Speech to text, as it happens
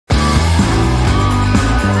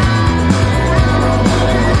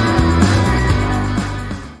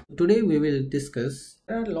today we will discuss,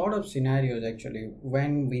 there are a lot of scenarios actually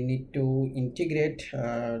when we need to integrate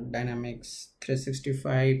Dynamics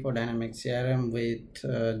 365 or Dynamics CRM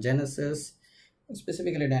with Genesis,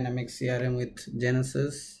 specifically Dynamics CRM with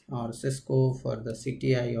Genesis or Cisco for the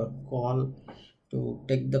CTI or call to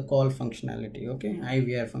take the call functionality, okay,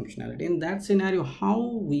 IVR functionality. In that scenario,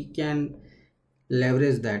 how we can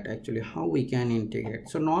leverage that, actually how we can integrate.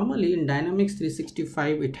 So normally in Dynamics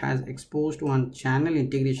 365 it has exposed one channel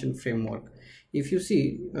integration framework. If you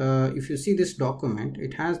see this document,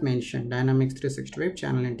 it has mentioned Dynamics 365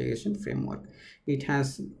 channel integration framework. It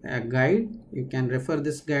has a guide. You can refer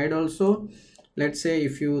this guide also. Let's say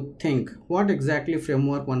if you think what exactly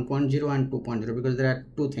framework 1.0 and 2.0, because there are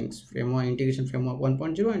two things, framework integration framework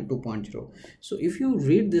 1.0 and 2.0. so if you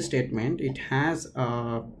read this statement, it has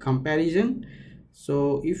a comparison.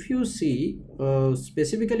 So if you see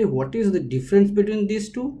specifically what is the difference between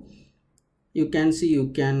these two, you can see you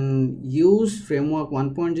can use framework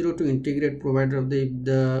 1.0 to integrate provider of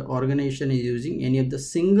the organization is using any of the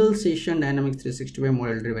single session Dynamics 365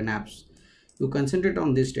 model driven apps. You concentrate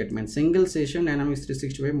on this statement, single session Dynamics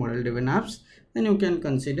 365 model driven apps, then you can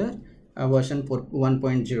consider a version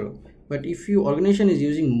 1.0. But if your organization is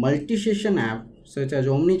using multi-session app such as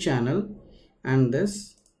omni-channel and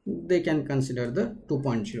this, they can consider the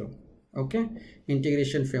 2.0, okay,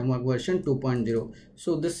 integration framework version 2.0.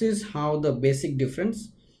 so this is how the basic difference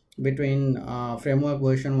between framework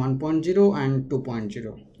version 1.0 and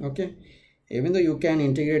 2.0. okay, even though you can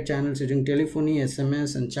integrate channels using telephony,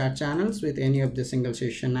 SMS and chat channels with any of the single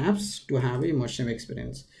session apps to have a immersive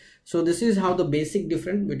experience. So this is how the basic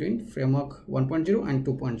difference between framework 1.0 and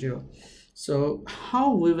 2.0. So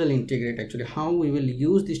how we will integrate, actually how we will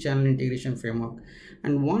use this channel integration framework.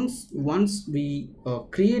 And once we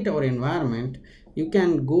create our environment, you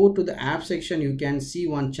can go to the app section. You can see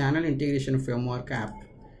one channel integration framework app.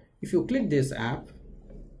 If you click this app,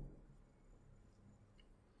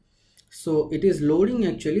 so it is loading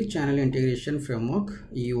actually channel integration framework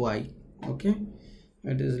UI. okay,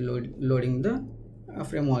 it is loading the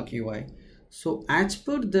framework UI. So as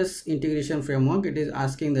per this integration framework, it is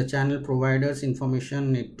asking the channel providers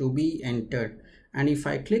information need to be entered, and if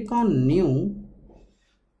I click on new,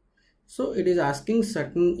 so it is asking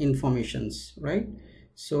certain informations, right?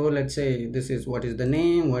 So let's say this is what is the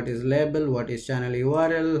name, what is label, what is channel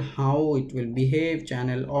URL, how it will behave,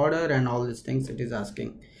 channel order, and all these things it is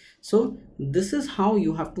asking. So this is how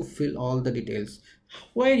you have to fill all the details,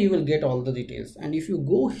 where you will get all the details. And if you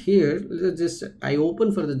go here, I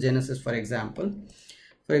open for the Genesis, for example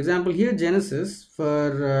here Genesis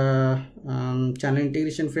for channel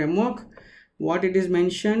integration framework, what it is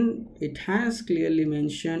mentioned, it has clearly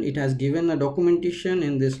mentioned, it has given a documentation.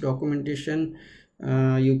 In this documentation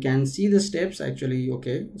you can see the steps actually.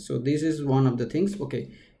 okay, so this is one of the things.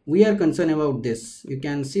 okay, we are concerned about this. You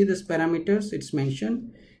can see this parameters, it's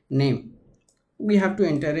mentioned name. We have to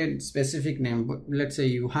enter a specific name. But let's say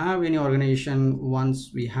you have any organization,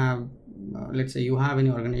 once we have let's say you have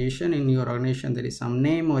any organization, in your organization there is some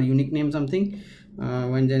name or unique name, something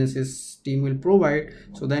when Genesis team will provide.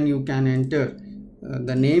 So then you can enter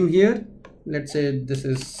the name here. Let's say this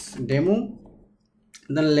is demo.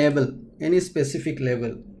 The label, any specific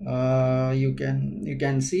label, you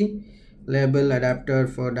can see label adapter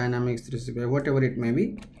for Dynamics 365, whatever it may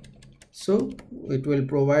be. So it will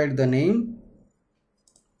provide the name.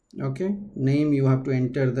 okay, name, you have to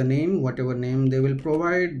enter the name, whatever name they will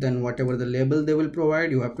provide. Then whatever the label they will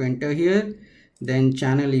provide, you have to enter here. Then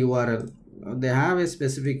channel URL, they have a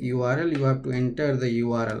specific URL, you have to enter the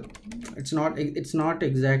URL. It's not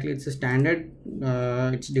exactly, it's a standard,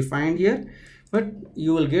 it's defined here, but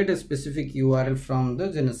you will get a specific URL from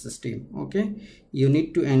the Genesis team. okay, you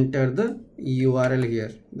need to enter the URL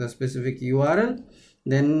here, the specific URL.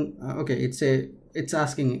 Then okay, it's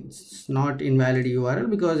asking, it's not invalid URL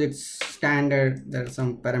because it's standard, there are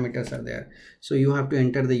some parameters are there, so you have to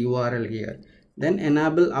enter the URL here. Then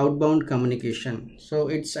enable outbound communication, so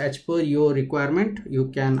it's as per your requirement, you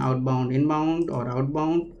can outbound, inbound or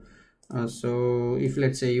outbound. So if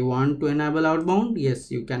let's say you want to enable outbound, yes,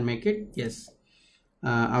 you can make it yes,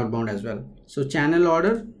 outbound as well. So channel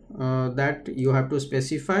order, that you have to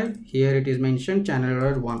specify here. It is mentioned channel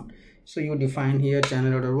order 1. So you define here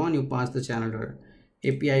channel order 1, you pass the channel order.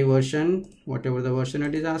 API version, whatever the version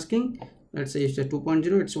it is asking, let's say it's a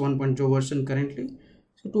 2.0, it's 1.0 version currently.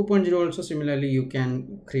 So 2.0 also similarly you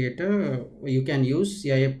can create you can use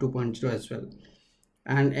CIF 2.0 as well.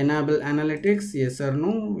 And enable analytics, yes or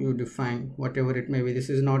no, you define whatever it may be. This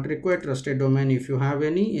is not required. Trusted domain, if you have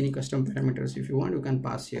any custom parameters, if you want, you can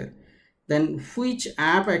pass here. then which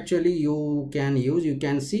app actually you can use. You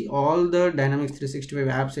can see all the Dynamics 365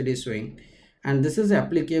 apps it is showing, and this is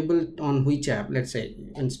applicable on which app. Let's say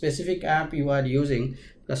in specific app you are using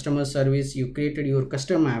customer service, you created your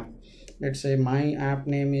custom app. Let's say my app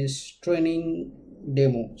name is training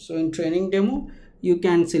demo. So in training demo, you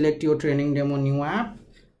can select your training demo new app,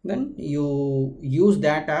 then you use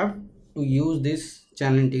that app to use this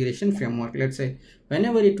channel integration framework. Let's say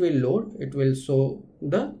whenever it will load, it will show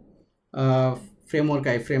the framework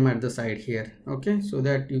iframe at the side here. Okay, so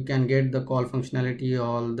that you can get the call functionality,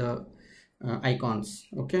 all the icons,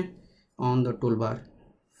 okay, on the toolbar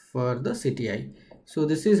for the CTI. So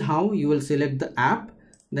this is how you will select the app.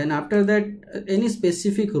 Then after that, any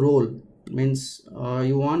specific role, means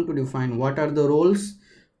you want to define what are the roles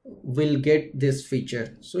will get this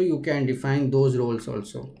feature, so you can define those roles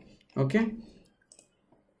also. Okay,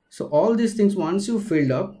 so all these things once you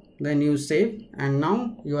filled up, then you save, and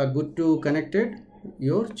now you are good to connected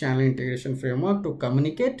your channel integration framework to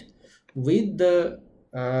communicate with the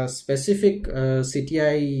specific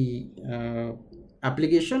CTI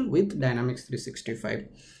application with Dynamics 365.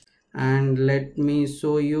 And let me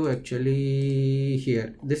show you actually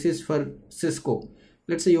here. This is for Cisco.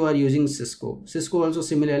 Let's say you are using Cisco also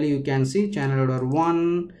similarly, you can see channel order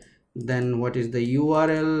 1, then what is the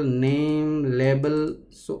URL, name, label,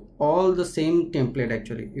 so all the same template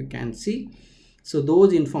actually you can see. So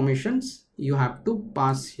those informations you have to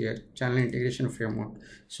pass here, channel integration framework.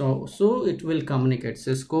 So it will communicate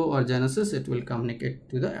Cisco or Genesys, it will communicate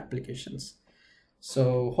to the applications.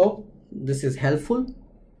 So hope this is helpful.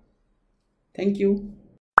 Thank you.